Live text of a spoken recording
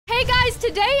Okay, guys,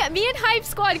 today me and Hype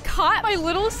Squad caught my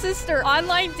little sister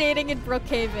online dating in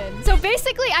Brookhaven. So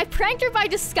basically, I pranked her by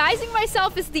disguising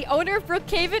myself as the owner of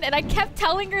Brookhaven, and I kept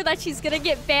telling her that she's gonna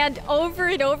get banned over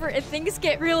and over, and things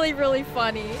get really, really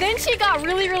funny. Then she got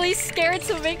really, really scared,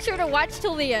 so make sure to watch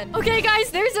till the end. Okay,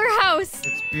 guys, there's her house.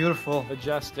 It's beautiful.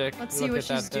 Majestic. Let's see what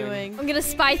she's doing. I'm gonna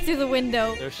spy through the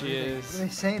window. There she is. What are they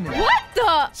saying there? What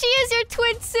the? She is your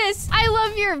twin sis. I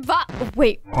love your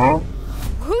Wait. Huh?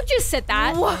 Who just said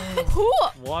that? What? Who?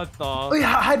 What the? Oh, yeah,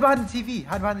 hide behind the TV.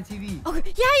 Hide behind the TV.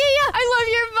 Okay. Yeah. I love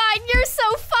your vibe. You're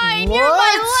so fine. What? You're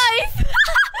my life.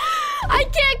 I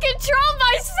can't control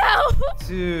myself.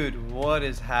 Dude, what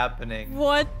is happening?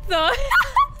 What the?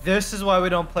 This is why we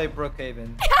don't play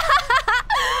Brookhaven.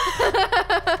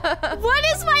 What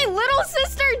is my little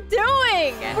sister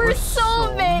doing? We're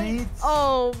soulmates.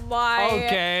 Oh my.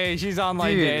 Okay, she's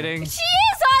online dating. She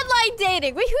is online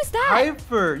dating. Wait, who's that?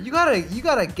 Hyper, you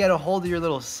gotta get a hold of your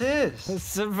little sis.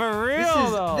 It's for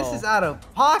real, though. This is out of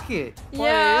pocket.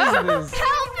 Yeah. What is this?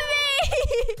 Help me.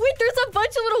 Wait, there's a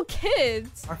bunch of little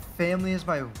kids. Our family is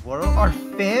my world. Our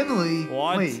family.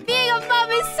 What? Wait. Being a mom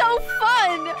is so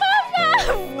fun.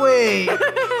 Mama. Wait.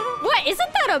 What?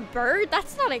 Isn't that a bird?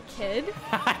 That's not a kid.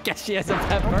 I guess she has a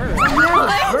pet bird.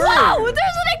 Whoa,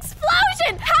 there's an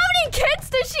explosion. How many kids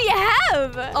does she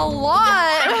have? A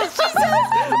lot.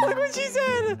 Look what she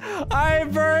said. Hi,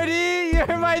 Birdie.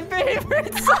 You're my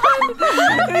favorite son.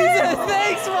 And he said,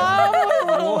 thanks, Mom.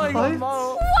 What? What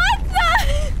the?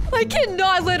 I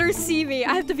cannot let her see me.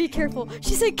 I have to be careful.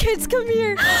 She said, kids, come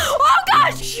here. Oh,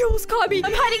 gosh. She almost caught me.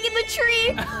 I'm hiding in the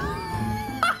tree.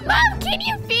 Mom, can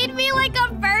you feed me like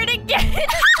a bird again?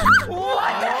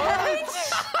 What the heck?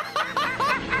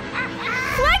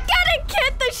 What kind of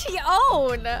kid does she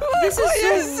own? This is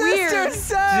so weird. Sister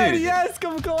said, Dude. yes,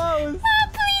 come close.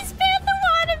 Please ban the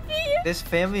wannabe. This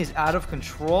family is out of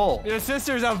control. Your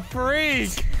sister's a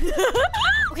freak.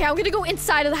 Okay, I'm gonna go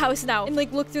inside of the house now and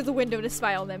like look through the window to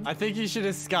spy on them. I think you should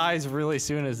disguise really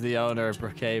soon as the owner of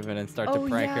Brookhaven and start to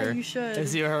prank her. You should. And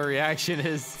see what her reaction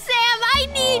is. Sam, I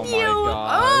need you.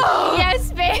 gosh. Oh,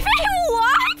 yes, baby.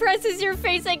 What? Presses your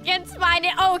face against mine.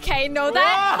 Okay, know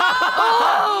that.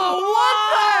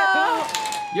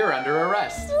 What You're under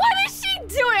arrest. What is she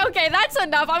doing? Okay, that's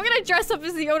enough. I'm gonna dress up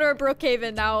as the owner of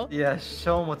Brookhaven now. Yeah,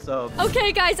 show them what's up.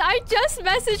 Okay, guys, I just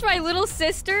messaged my little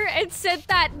sister and said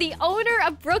that the owner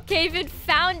of Brookhaven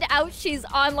found out she's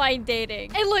online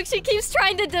dating. And look, she keeps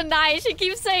trying to deny. She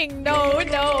keeps saying, no, I'm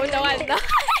not.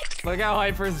 Look how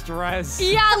Hyper's dressed.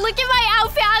 Yeah, look at my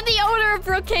outfit. I'm the owner of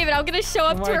Brookhaven. I'm gonna show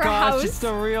up Oh to my her gosh, house. it's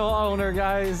the real owner,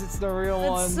 guys. It's the real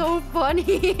one. That's so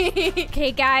funny.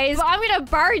 Okay, guys, I'm gonna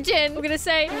barge in. I'm gonna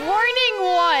say, warning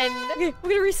one. Okay, I'm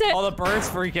gonna reset. All the birds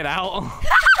freaking out.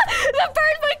 The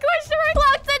bird went question mark.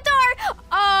 Lock the door.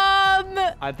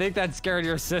 I think that scared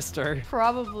your sister.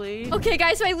 Probably. Okay,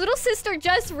 guys, my little sister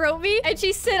just wrote me, and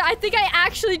she said, I think I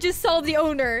actually just saw the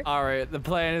owner. All right, the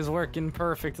plan is working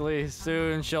perfectly.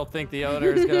 Soon she'll think the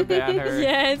owner is gonna ban her.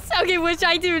 Yes. Okay, what should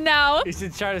I do now? You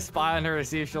should try to spy on her to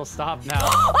see if she'll stop now.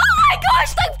 Oh my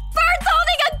gosh, the bird's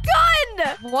holding a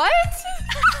gun! What?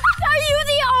 Are you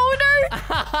the owner?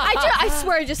 I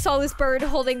swear I just saw this bird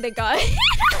holding the gun. He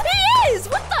is!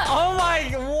 What the? Oh my,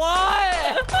 what?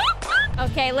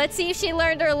 Okay, let's see if she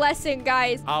learned her lesson,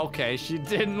 guys. Okay, she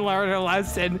didn't learn her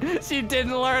lesson. She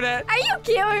didn't learn it. Are you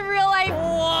cute in real life?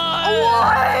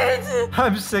 What?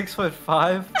 I'm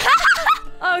 6'5".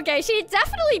 Okay, she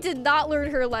definitely did not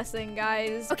learn her lesson,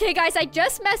 guys. Okay, guys, I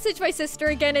just messaged my sister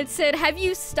again and said, have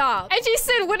you stopped? And she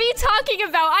said, what are you talking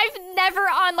about? I've never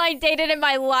online dated in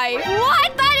my life.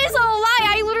 What? That is a lie.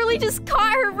 I literally just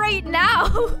caught her right now.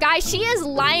 Guys, she is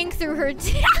lying through her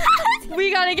teeth. We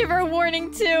gotta give her a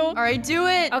warning, too. All right, do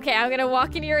it. Okay, I'm gonna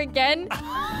walk in here again.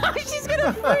 She's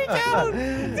gonna freak out.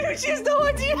 Dude, she has no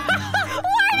idea.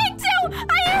 Warning, 2!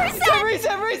 I hear her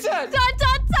say, Reset. dot,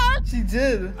 dot, dot. She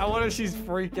did. I wonder if she's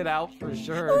freaking out for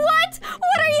sure. What?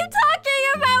 What are you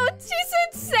talking about? She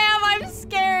said, Sam, I'm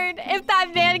scared if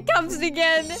that man comes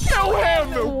again. Show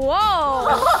him.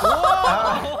 Whoa.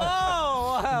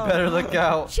 Whoa. Better look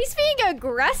out. She's being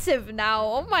aggressive now.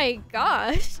 Oh my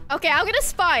gosh. Okay, I'm gonna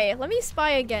spy. Let me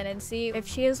spy again and see if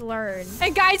she has learned.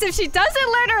 And guys, if she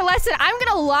doesn't learn her lesson, I'm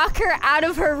gonna lock her out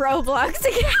of her Roblox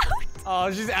account.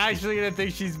 Oh, she's actually gonna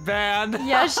think she's banned.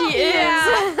 Yeah, she is.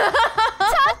 Yeah.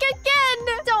 Talk again.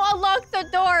 Don't unlock the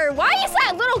door. Why is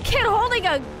that little kid holding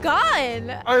a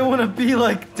gun? I want to be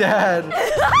like Dad.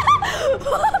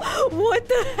 What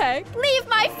the heck? Leave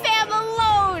my fam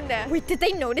alone. Wait, did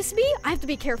they notice me? I have to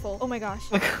be careful. Oh my gosh.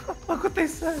 Look what they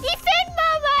said. Ethan,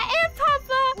 Mama, and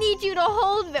Papa need you to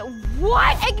hold me.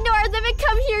 What? Ignore them and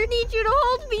come here. Need you to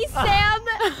hold me, Sam.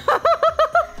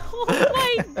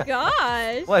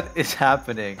 gosh. What is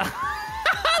happening? Look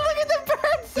at the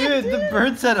bird. Dude, the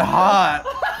bird said hot.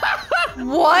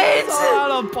 What? It's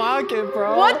out of pocket,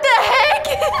 bro. What the heck?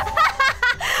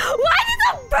 Why did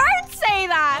the bird say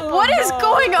that? What is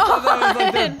going I thought it was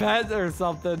like their on? pet or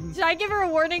something. Should I give her a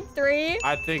warning 3?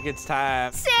 I think it's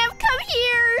time. Sam, come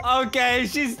here. Okay,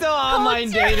 she's still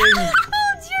online Hold your- dating.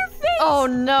 Hold your face. Oh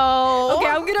no. Okay,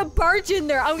 I'm gonna barge in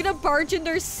there. I'm gonna barge in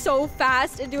there so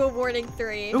fast and do a warning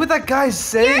 3. Look what that guy's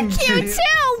saying. Cute to you.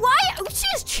 too. Why?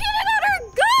 She's cheating on her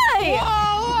guy.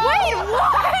 Whoa. Wait,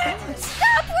 what?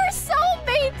 Stop. We're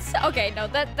soulmates. Okay, no,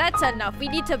 that's enough. We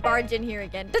need to barge in here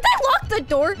again. Did they lock the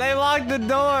door? They locked the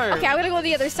door. Okay, I'm gonna go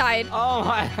the other side. Oh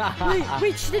my god.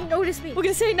 Wait, she didn't notice me. We're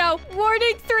gonna say no.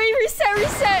 Warning 3, reset. Oh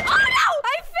no,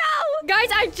 I fell. Guys,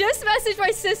 I just messaged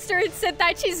my sister and said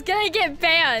that she's gonna get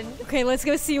banned. Okay, let's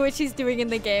go see what she's doing in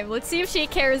the game. Let's see if she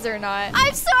cares or not.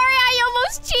 I'm sorry, I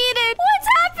almost cheated. What's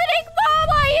happening, Mom?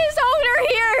 Why is owner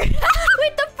here?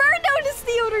 Wait, the bird noticed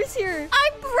the owner's here.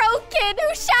 I'm broken.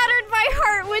 Who shattered my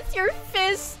heart with your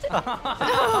fist?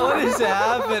 What is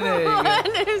happening?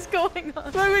 What is going on?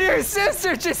 Look what your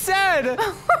sister just said.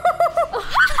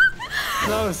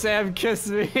 No, Sam kissed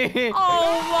me.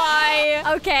 Oh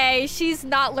my. Okay, she's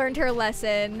not learned her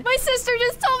lesson. My sister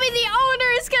just told me the owner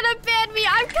is gonna ban me.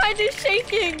 I'm kind of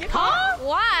shaking. Huh?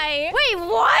 Why? Wait,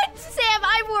 what? Sam,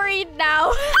 I'm worried now.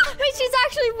 Wait, she's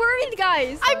actually worried,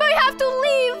 guys. I might have to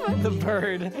leave. The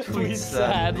bird. Please,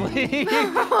 sad. sadly.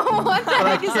 What the But I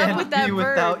heck is up can't with that be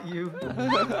bird? without you.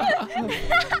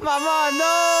 Mama,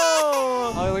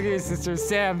 no! Oh, look at your sister.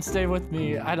 Sam, stay with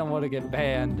me. I don't want to get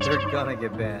banned. They're gonna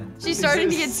get banned. She's starting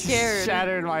to get She's scared.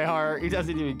 Shattered my heart. He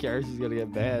doesn't even care she's gonna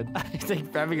get banned. He's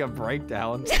like having a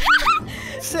breakdown.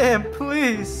 Sam,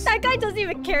 please. That guy doesn't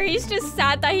even care. He's just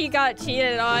sad that he got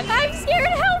cheated on. I'm scared.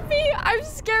 Help me. I'm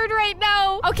scared right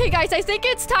now. Okay, guys, I think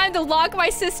it's time to lock my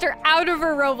sister out of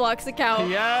her Roblox account.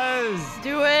 Yes!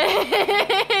 Do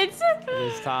it.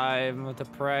 It is time to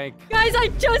prank. Guys, I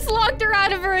just locked her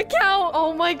out of her account.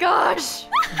 Oh my gosh.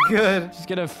 Good. She's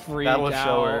gonna freak That will out.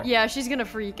 show her. Yeah, she's gonna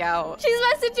freak out. She's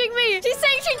messaging me. She's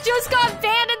saying she just got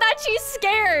banned and that she's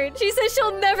scared. She says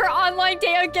she'll never online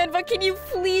date again, but can you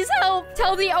please help?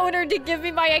 Tell the owner to give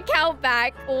me my account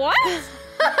back. What?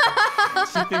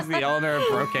 She thinks the owner of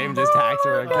Brookhaven just hacked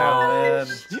her Oh, account.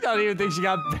 man. She don't even think she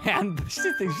got banned. She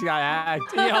just thinks she got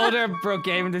hacked. The owner of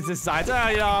Brookhaven just decides, oh,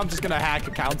 you know, I'm just gonna hack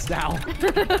accounts now.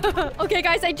 Okay,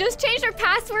 guys, I just changed her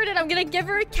password and I'm gonna give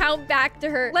her account back to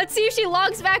her. Let's see if she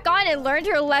logs back on and learned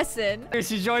her lesson.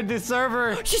 She joined this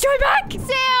server. She joined back! Sam,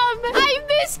 I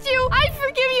missed you. I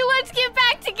forgive you. Let's get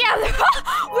back together.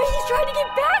 Wait, he's trying to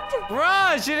get back to me.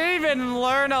 Bro, she didn't even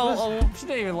learn she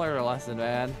didn't even learn her lesson,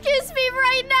 man. Kiss me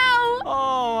right now.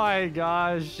 Oh my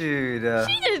gosh. Dude.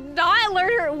 She did not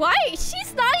learn her. Why?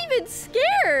 She's not even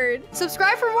scared.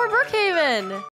 Subscribe for more Brookhaven.